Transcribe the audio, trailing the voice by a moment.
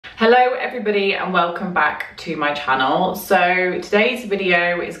Hello everybody and welcome back to my channel. So today's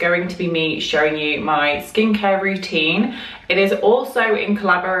video is going to be me showing you my skincare routine. It is also in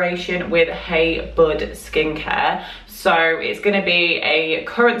collaboration with Hey Bud Skincare. So it's going to be a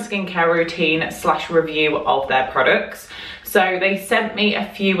current skincare routine / review of their products. So they sent me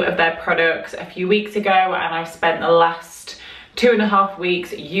a few of their products a few weeks ago and I've spent the last 2.5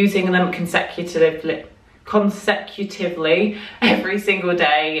 weeks using them consecutively every single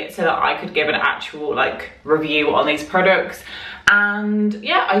day so that I could give an actual review on these products. And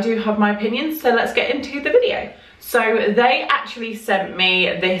yeah, I do have my opinions, so let's get into the video. So they actually sent me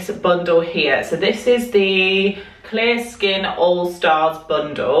this bundle here. So this is the Clear Skin All Stars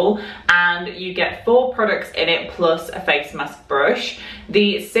bundle and you get 4 products in it plus a face mask brush.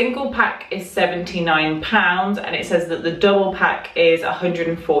 The single pack is £79 and it says that the double pack is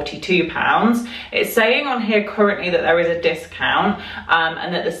 £142. It's saying on here currently that there is a discount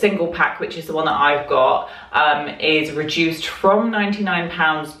and that the single pack, which is the one that I've got, is reduced from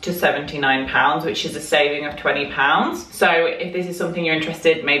 £99 to £79, which is a saving of £20. So if this is something you're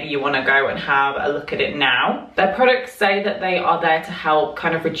interested in, maybe you want to go and have a look at it now. Their products say that they are there to help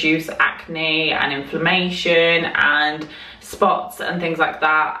kind of reduce acne and inflammation and spots and things like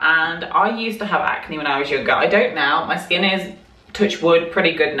that. And I used to have acne when I was younger. I don't now. My skin is, touch wood,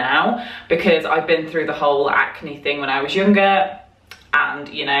 pretty good now because I've been through the whole acne thing when I was younger, and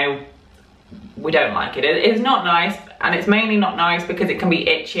you know, we don't like it. It is not nice, and it's mainly not nice because it can be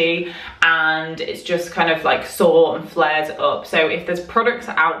itchy and it's just kind of like sore and flares up. So if there's products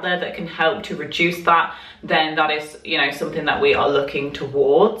out there that can help to reduce that, then that is, you know, something that we are looking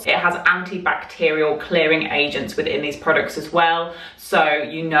towards. It has antibacterial clearing agents within these products as well, so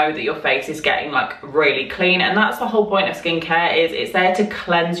you know that your face is getting like really clean. And that's the whole point of skincare, is it's there to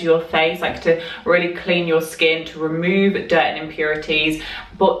cleanse your face, like to really clean your skin, to remove dirt and impurities,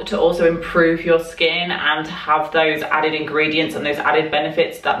 but to also improve your skin and to have those added ingredients and those added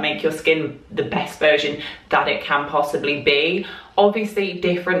benefits that make your skin the best version that it can possibly be. Obviously,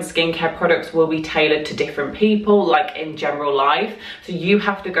 different skincare products will be tailored to different people, like in general life. So you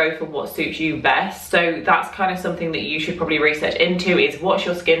have to go for what suits you best. So that's kind of something that you should probably research into, is what's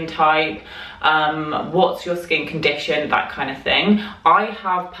your skin type, what's your skin condition, that kind of thing. I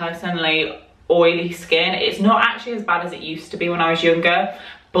have personally oily skin. It's not actually as bad as it used to be when I was younger,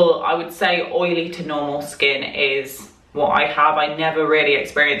 but I would say oily to normal skin is what I have. I never really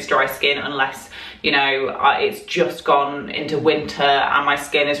experienced dry skin unless, you know, it's just gone into winter and my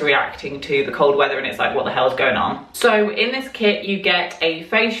skin is reacting to the cold weather and it's like, what the hell's going on? So in this kit you get a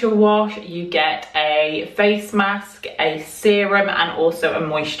facial wash, you get a face mask, a serum, and also a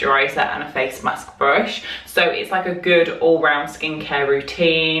moisturizer and a face mask brush. So it's like a good all-round skincare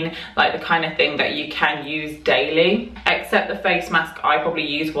routine, like the kind of thing that you can use daily, except the face mask I probably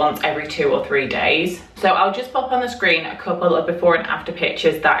use once every 2 or 3 days. So I'll just pop on the screen a couple of before and after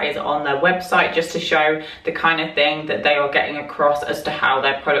pictures that is on their website, just to show the kind of thing that they are getting across as to how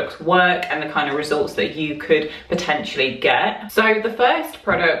their products work and the kind of results that you could potentially get. So the first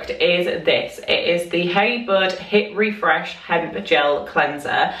product is this. It is the Hey Bud Hit Refresh Hemp Gel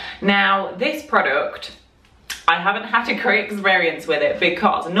Cleanser. Now this product, I haven't had a great experience with it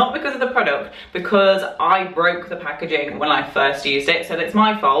because, not because of the product, because I broke the packaging when I first used it, so that's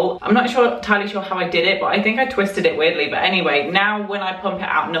my fault. I'm not entirely sure how I did it, but I think I twisted it weirdly. But anyway, now when I pump it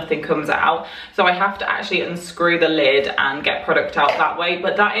out, nothing comes out, so I have to actually unscrew the lid and get product out that way.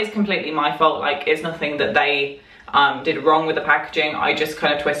 But that is completely my fault. Like, it's nothing that they did wrong with the packaging. I just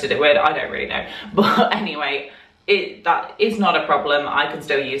kind of twisted it weird. I don't really know, but anyway, that is not a problem. I can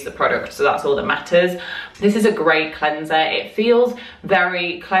still use the product, so that's all that matters. This is a great cleanser. It feels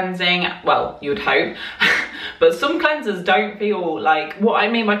very cleansing, well, you would hope, but some cleansers don't feel like, what I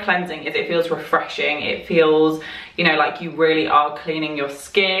mean by cleansing is it feels refreshing. It feels, you know, like you really are cleaning your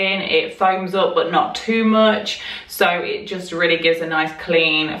skin. It foams up but not too much, so it just really gives a nice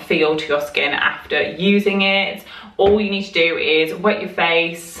clean feel to your skin after using it. All you need to do is wet your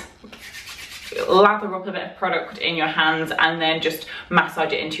face, lather up a bit of product in your hands, and then just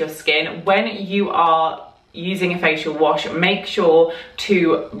massage it into your skin. When you are using a facial wash, make sure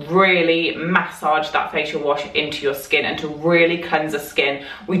to really massage that facial wash into your skin and to really cleanse the skin.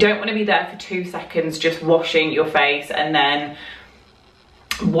 We don't want to be there for 2 seconds just washing your face and then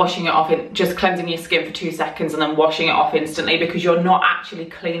washing it off, just cleansing your skin for 2 seconds and then washing it off instantly, because you're not actually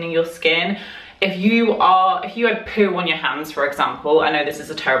cleaning your skin. if you had poo on your hands, for example, I know this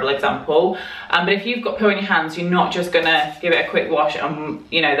is a terrible example, but if you've got poo on your hands, you're not just gonna give it a quick wash and,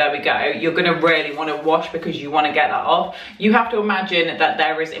 you know, there we go. You're gonna really want to wash because you want to get that off. You have to imagine that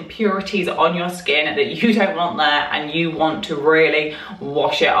there is impurities on your skin that you don't want there, and you want to really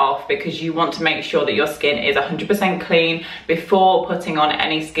wash it off because you want to make sure that your skin is 100% clean before putting on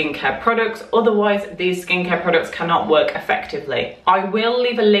any skincare products. Otherwise, these skincare products cannot work effectively. I will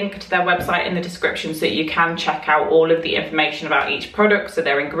leave a link to their website in the description so that you can check out all of the information about each product, so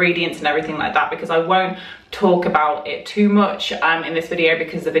their ingredients and everything like that, because I won't talk about it too much in this video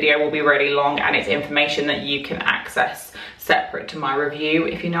because the video will be really long and it's information that you can access separate to my review,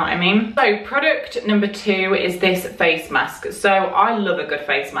 if you know what I mean. So product number 2 is this face mask. So I love a good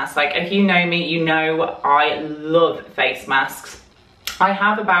face mask. Like, if you know me, you know I love face masks. I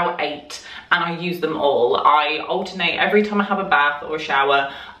have about 8 and I use them all. I alternate every time I have a bath or a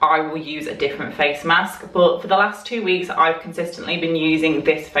shower. I will use a different face mask, but for the last 2 weeks I've consistently been using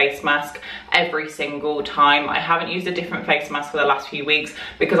this face mask every single time. I haven't used a different face mask for the last few weeks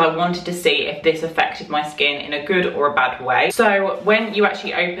because I wanted to see if this affected my skin in a good or a bad way. So when you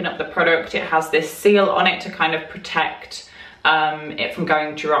actually open up the product, it has this seal on it to kind of protect it from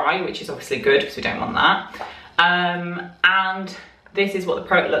going dry, which is obviously good because we don't want that. And this is what the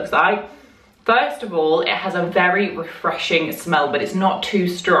product looks like. First of all, it has a very refreshing smell, but it's not too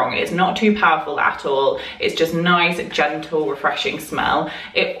strong. It's not too powerful at all. It's just nice, gentle, refreshing smell.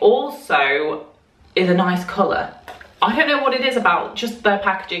 It also is a nice colour. I don't know what it is about just their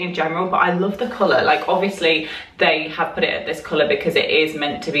packaging in general, but I love the colour. Like, obviously they have put it at this colour because it is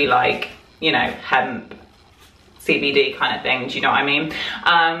meant to be like, you know, hemp, CBD kind of thing, do you know what I mean?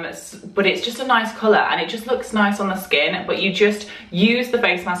 But it's just a nice colour and it just looks nice on the skin. But you just use the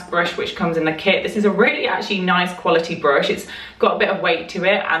face mask brush which comes in the kit. This is a really actually nice quality brush. It's got a bit of weight to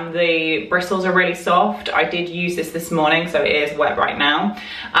it and the bristles are really soft. I did use this morning, so it is wet right now.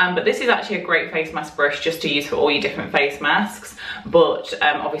 But this is actually a great face mask brush just to use for all your different face masks, but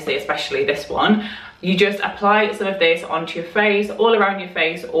obviously especially this one. You just apply some of this onto your face, all around your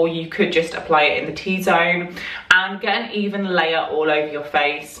face, or you could just apply it in the T-zone and get an even layer all over your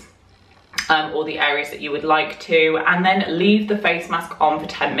face, or the areas that you would like to, and then leave the face mask on for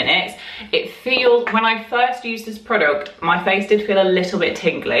 10 minutes. It feels, when I first used this product, my face did feel a little bit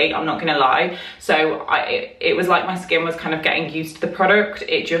tingly, I'm not gonna lie. So it was like my skin was kind of getting used to the product.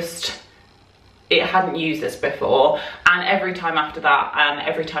 It hadn't used this before, and every time after that and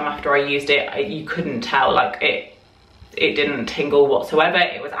every time after I used it, you couldn't tell, like it didn't tingle whatsoever.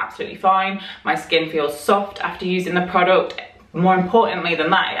 It was absolutely fine. My skin feels soft after using the product. More importantly than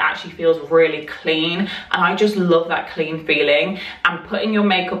that, it actually feels really clean, and I just love that clean feeling. And putting your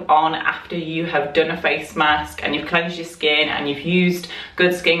makeup on after you have done a face mask and you've cleansed your skin and you've used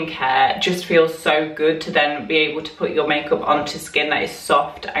good skincare just feels so good to then be able to put your makeup onto skin that is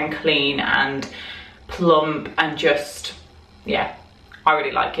soft and clean and plump, and just, yeah, I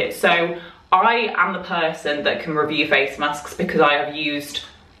really like it. So I am the person that can review face masks because I have used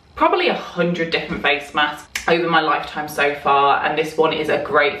probably 100 different face masks over my lifetime so far, and this one is a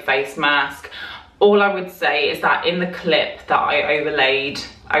great face mask. All I would say is that in the clip that I overlaid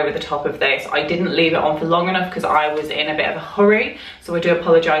over the top of this, I didn't leave it on for long enough because I was in a bit of a hurry, so I do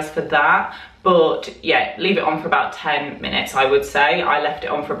apologise for that. But yeah, leave it on for about 10 minutes, I would say. I left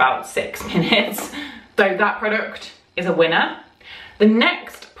it on for about 6 minutes. So that product is a winner. The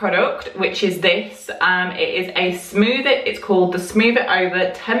next product, which is this, it is a smooth it, it's called the Smooth It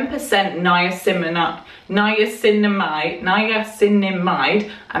Over 10%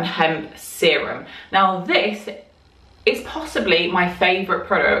 niacinamide and hemp serum. Now this is possibly my favourite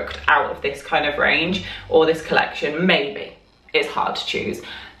product out of this kind of range, or this collection, maybe. It's hard to choose.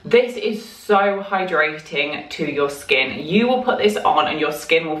 This is so hydrating to your skin. You will put this on and your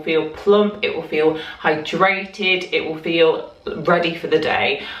skin will feel plump, it will feel hydrated, it will feel ready for the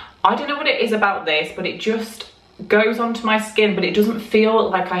day. I don't know what it is about this, but it just goes onto my skin, but it doesn't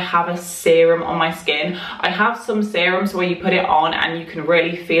feel like I have a serum on my skin. I have some serums where you put it on and you can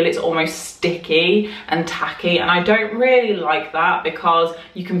really feel it's almost sticky and tacky, and I don't really like that because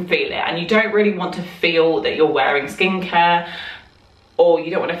you can feel it and you don't really want to feel that you're wearing skincare, or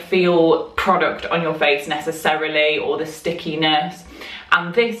you don't want to feel product on your face necessarily, or the stickiness.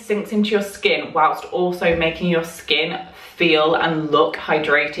 And this sinks into your skin whilst also making your skin feel and look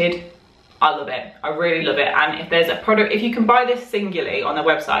hydrated. I love it. I really love it. And if there's a product, if you can buy this singularly on their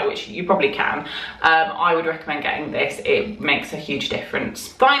website, which you probably can, I would recommend getting this. It makes a huge difference.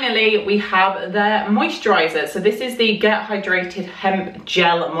 Finally, we have their moisturizer. So this is the Get Hydrated Hemp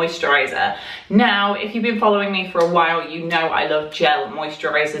Gel Moisturizer. Now, if you've been following me for a while, you know I love gel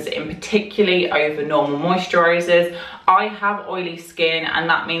moisturizers in particularly over normal moisturizers. I have oily skin, and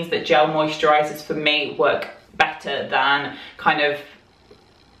that means that gel moisturizers for me work better than kind of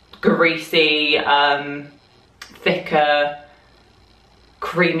greasy, thicker,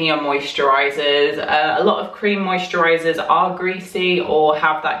 creamier moisturizers. A lot of cream moisturizers are greasy or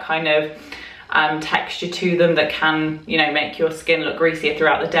have that kind of texture to them that can, you know, make your skin look greasier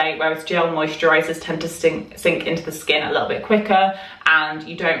throughout the day, whereas gel moisturizers tend to sink into the skin a little bit quicker, and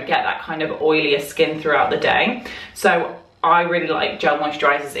you don't get that kind of oilier skin throughout the day. So I really like gel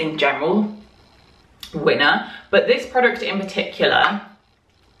moisturizers in general, winner. But this product in particular,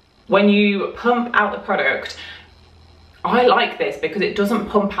 when you pump out the product, I like this because it doesn't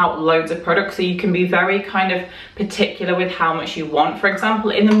pump out loads of products, so you can be very kind of particular with how much you want. For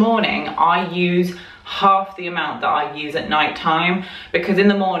example, in the morning, I use half the amount that I use at night time, because in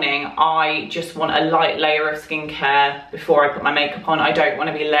the morning I just want a light layer of skincare before I put my makeup on. I don't want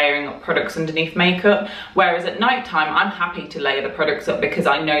to be layering up products underneath makeup, whereas at night time I'm happy to layer the products up because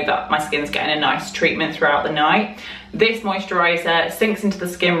I know that my skin's getting a nice treatment throughout the night. This moisturizer sinks into the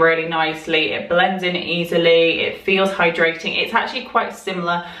skin really nicely, it blends in easily, it feels hydrating. It's actually quite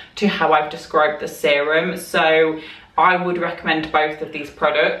similar to how I've described the serum, so I would recommend both of these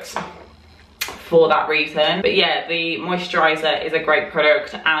products for that reason. But yeah, the moisturizer is a great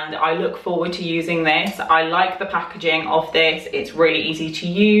product and I look forward to using this. I like the packaging of this, it's really easy to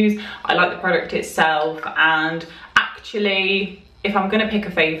use. I like the product itself, and actually, if I'm gonna pick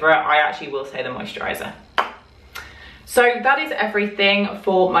a favorite, I actually will say the moisturizer. So that is everything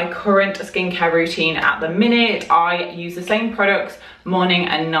for my current skincare routine at the minute. I use the same products morning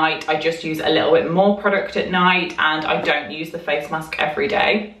and night. I just use a little bit more product at night, and I don't use the face mask every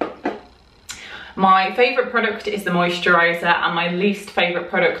day. My favourite product is the moisturiser, and my least favourite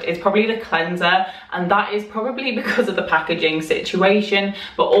product is probably the cleanser, and that is probably because of the packaging situation,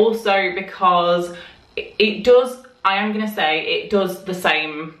 but also because it does, I am going to say, it does the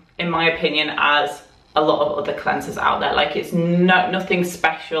same, in my opinion, as a lot of other cleansers out there. Like, it's nothing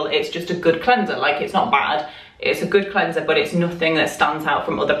special, it's just a good cleanser. Like, it's not bad, it's a good cleanser, but it's nothing that stands out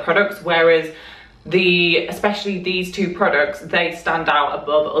from other products, whereas especially these two products, they stand out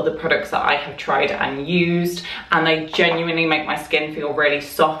above other products that I have tried and used, and they genuinely make my skin feel really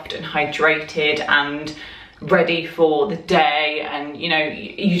soft and hydrated and ready for the day. And you know,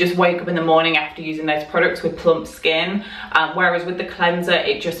 you just wake up in the morning after using those products with plump skin, whereas with the cleanser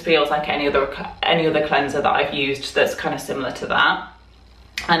it just feels like any other cleanser that I've used that's kind of similar to that.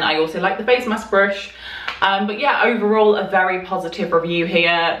 And I also like the face mask brush. But yeah, overall a very positive review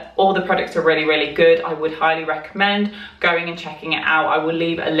here. All the products are really, really good. I would highly recommend going and checking it out. I will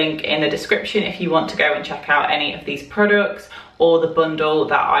leave a link in the description if you want to go and check out any of these products or the bundle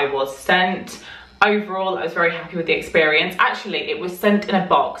that I was sent. Overall, I was very happy with the experience. Actually, it was sent in a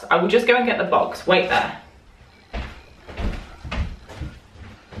box. I will just go and get the box. Wait there.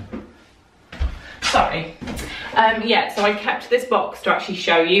 Sorry. Yeah, so I kept this box to actually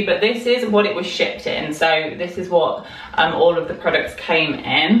show you, but this is what it was shipped in. So this is what all of the products came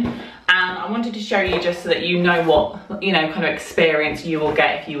in, and I wanted to show you just so that you know what, you know, kind of experience you will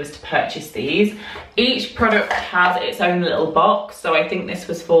get if you was to purchase these. Each product has its own little box, so I think this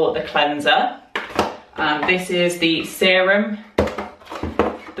was for the cleanser. This is the serum,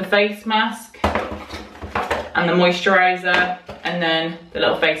 the face mask, and the moisturizer, and then the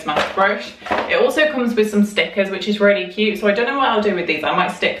little face mask brush. It also comes with some stickers, which is really cute, so I don't know what I'll do with these. I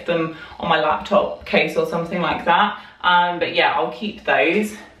might stick them on my laptop case or something like that, but yeah, I'll keep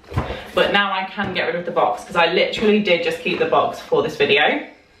those. But now I can get rid of the box because I literally did just keep the box for this video.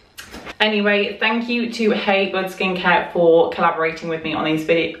 Anyway, thank you to Hey Good Skincare for collaborating with me on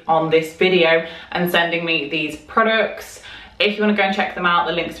this video and sending me these products. If you want to go and check them out,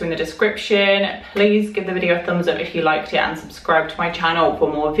 the links are in the description. Please give the video a thumbs up if you liked it and subscribe to my channel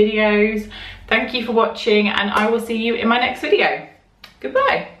for more videos. Thank you for watching, and I will see you in my next video.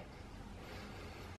 Goodbye.